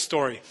beautiful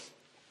story.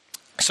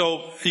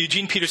 So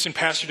Eugene Peterson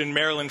pastored in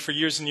Maryland for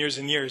years and years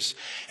and years,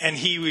 and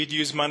he would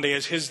use Monday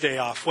as his day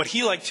off. What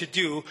he liked to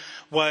do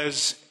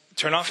was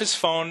turn off his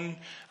phone,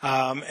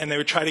 and they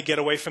would try to get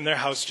away from their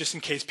house just in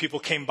case people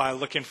came by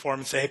looking for him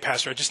and say, hey,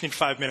 Pastor, I just need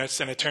 5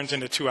 minutes, and it turns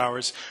into 2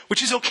 hours,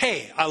 which is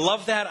okay. I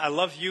love that. I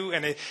love you,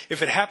 and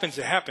if it happens,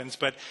 it happens.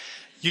 But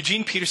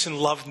Eugene Peterson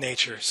loved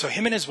nature. So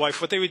him and his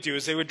wife, what they would do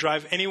is they would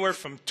drive anywhere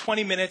from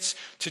 20 minutes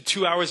to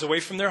 2 hours away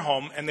from their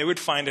home, and they would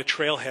find a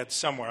trailhead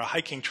somewhere, a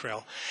hiking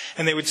trail.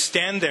 And they would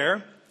stand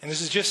there, and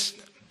this is just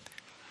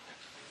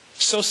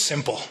so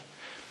simple.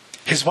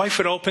 His wife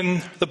would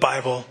open the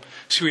Bible.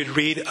 She would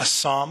read a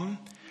psalm.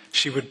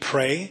 She would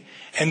pray.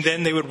 And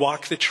then they would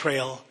walk the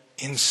trail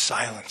in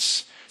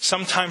silence,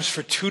 sometimes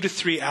for 2 to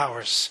 3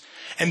 hours.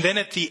 And then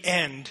at the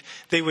end,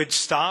 they would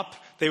stop.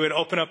 They would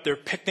open up their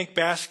picnic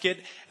basket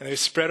and they would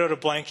spread out a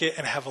blanket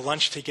and have a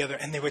lunch together.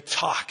 And they would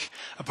talk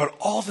about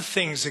all the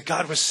things that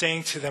God was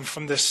saying to them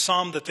from this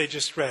psalm that they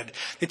just read.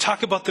 They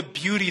talk about the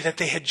beauty that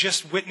they had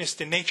just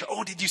witnessed in nature.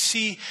 Oh, did you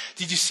see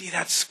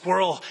that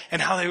squirrel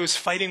and how they was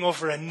fighting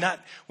over a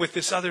nut with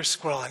this other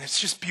squirrel? And it's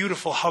just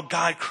beautiful how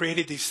God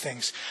created these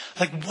things.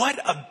 Like, what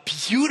a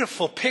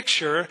beautiful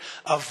picture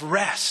of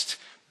rest,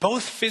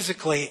 both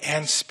physically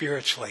and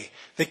spiritually.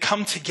 They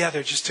come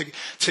together just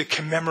to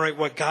commemorate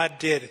what God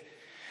did.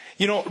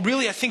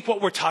 Really, I think what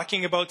we're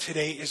talking about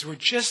today is we're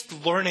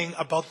just learning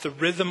about the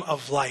rhythm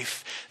of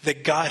life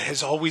that God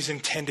has always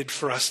intended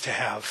for us to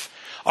have.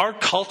 Our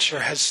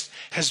culture has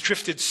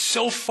drifted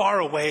so far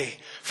away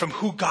from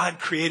who God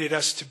created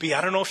us to be.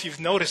 I don't know if you've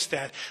noticed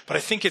that, but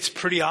I think it's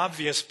pretty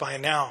obvious by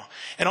now.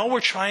 And all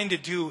we're trying to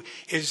do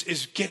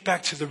is get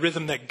back to the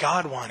rhythm that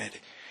God wanted.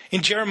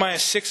 In Jeremiah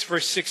 6,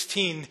 verse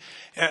 16,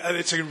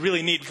 it's a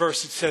really neat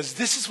verse. It says,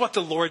 "This is what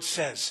the Lord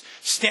says.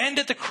 Stand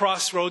at the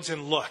crossroads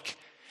and look.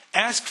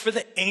 Ask for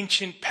the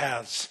ancient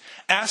paths.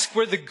 Ask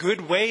where the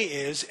good way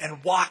is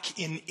and walk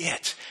in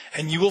it,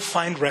 and you will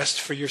find rest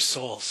for your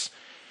souls."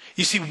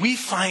 You see, we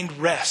find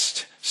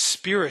rest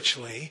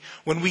spiritually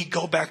when we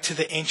go back to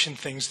the ancient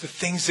things, the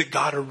things that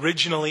God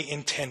originally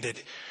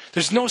intended.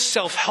 There's no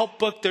self-help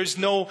book. There's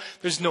no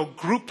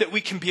group that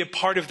we can be a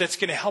part of that's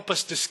going to help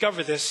us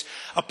discover this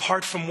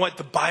apart from what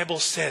the Bible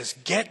says.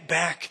 Get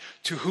back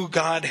to who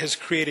God has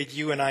created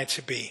you and I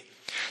to be.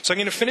 So I'm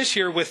going to finish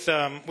here with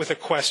a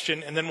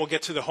question, and then we'll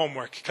get to the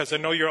homework, because I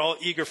know you're all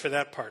eager for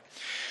that part.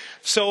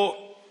 So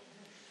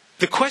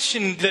the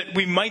question that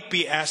we might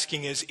be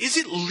asking is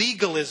it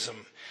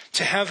legalism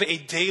to have a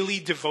daily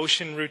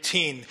devotion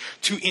routine,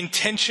 to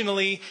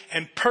intentionally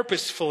and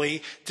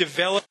purposefully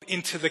develop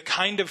into the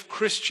kind of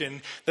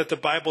Christian that the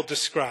Bible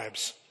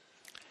describes?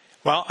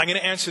 Well, I'm going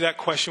to answer that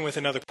question with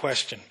another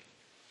question.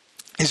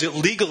 Is it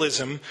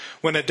legalism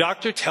when a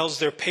doctor tells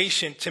their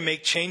patient to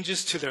make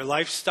changes to their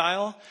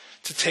lifestyle,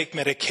 to take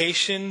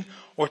medication,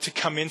 or to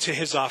come into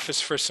his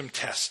office for some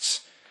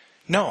tests?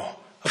 No,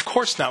 of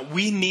course not.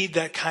 We need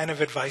that kind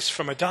of advice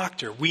from a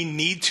doctor. We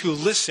need to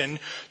listen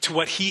to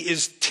what he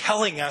is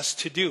telling us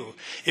to do.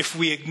 If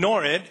we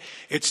ignore it,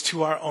 it's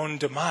to our own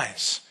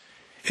demise.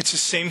 It's the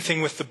same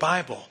thing with the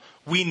Bible.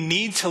 We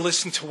need to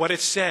listen to what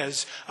it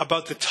says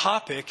about the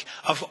topic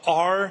of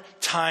our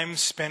time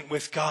spent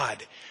with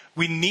God.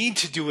 We need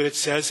to do what it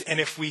says, and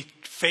if we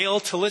fail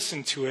to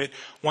listen to it,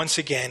 once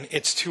again,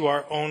 it's to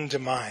our own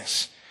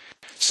demise.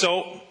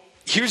 So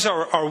here's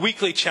our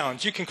weekly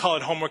challenge. You can call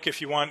it homework if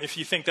you want. If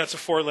you think that's a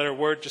 4-letter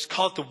word, just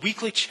call it the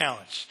weekly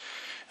challenge.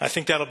 I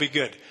think that'll be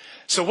good.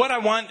 So what I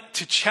want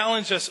to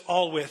challenge us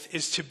all with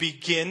is to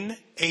begin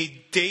a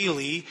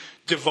daily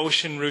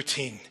devotion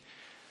routine.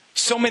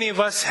 So many of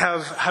us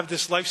have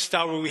this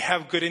lifestyle where we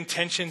have good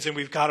intentions and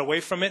we've got away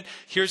from it.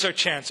 Here's our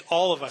chance.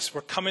 All of us, we're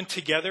coming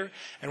together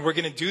and we're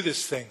going to do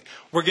this thing.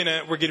 We're going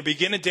to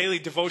begin a daily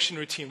devotion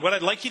routine. What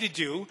I'd like you to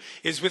do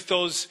is with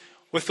those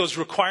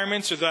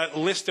requirements or that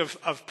list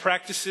of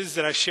practices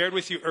that I shared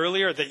with you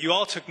earlier that you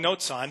all took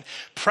notes on,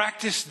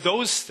 practice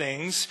those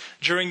things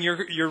during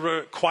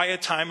your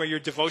quiet time or your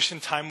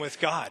devotion time with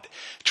God.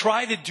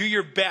 Try to do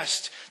your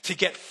best to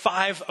get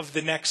 5 of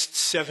the next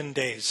 7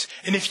 days.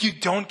 And if you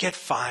don't get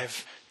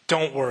 5,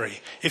 don't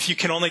worry. If you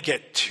can only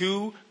get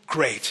 2,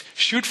 great.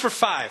 Shoot for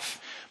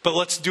 5. But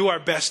let's do our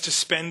best to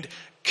spend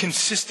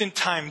consistent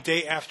time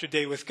day after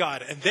day with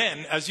God. And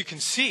then, as you can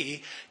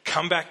see,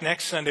 come back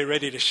next Sunday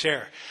ready to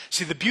share.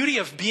 See, the beauty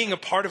of being a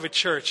part of a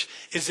church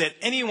is that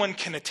anyone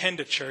can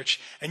attend a church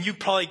and you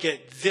probably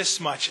get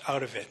this much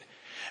out of it.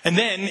 And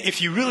then,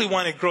 if you really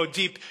want to grow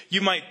deep,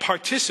 you might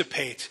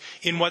participate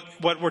in what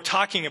we're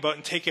talking about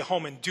and take it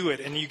home and do it,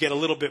 and you get a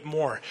little bit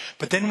more.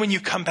 But then when you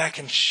come back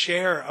and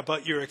share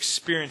about your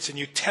experience and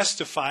you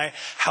testify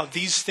how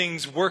these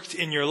things worked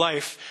in your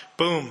life,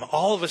 boom,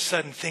 all of a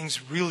sudden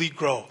things really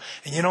grow.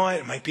 And you know what?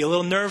 It might be a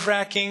little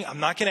nerve-wracking. I'm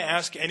not going to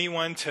ask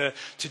anyone to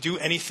do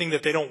anything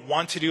that they don't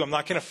want to do. I'm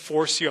not going to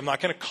force you. I'm not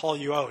going to call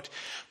you out.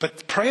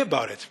 But pray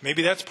about it.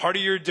 Maybe that's part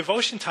of your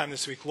devotion time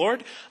this week.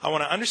 Lord, I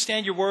want to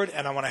understand your word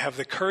and I want to have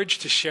the courage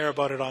to share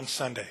about it on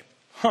Sunday.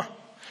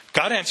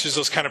 God answers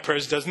those kind of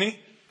prayers, doesn't he?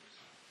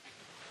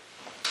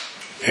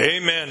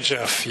 Amen,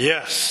 Jeff.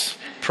 Yes.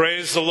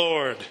 Praise the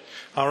Lord.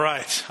 All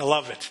right. I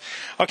love it.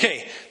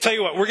 Okay. Tell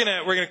you what, we're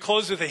gonna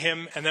close with a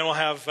hymn and then we'll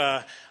have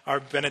our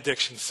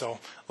benediction. So,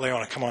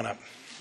 Leona, come on up.